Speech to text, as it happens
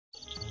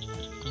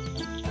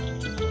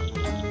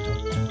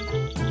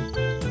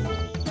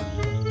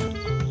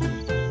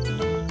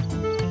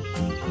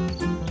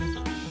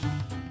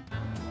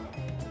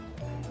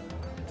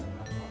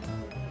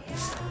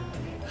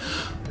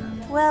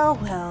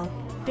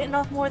bitten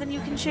off more than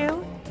you can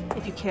chew?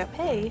 If you can't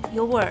pay,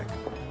 you'll work.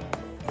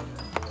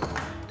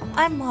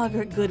 I'm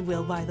Margaret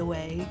Goodwill, by the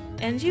way,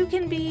 and you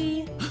can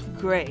be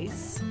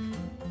Grace.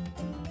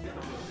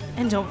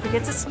 And don't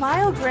forget to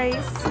smile,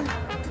 Grace.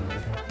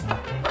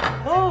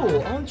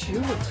 Oh, aren't you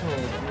a tall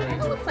That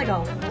Grace? looks like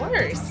a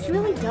horse. It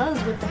really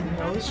does with the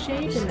nose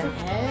shape and the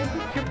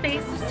head. Your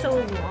face is so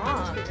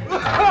long.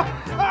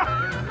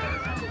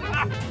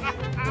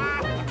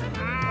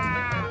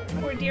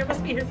 Poor dear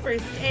must be her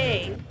first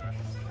day.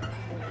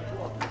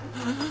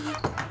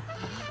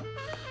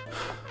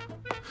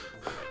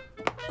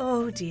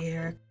 Oh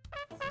dear.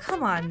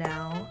 Come on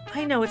now.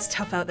 I know it's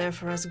tough out there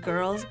for us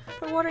girls,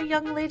 but what are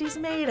young ladies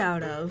made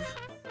out of?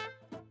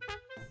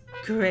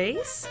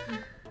 Grace?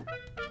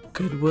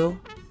 Goodwill?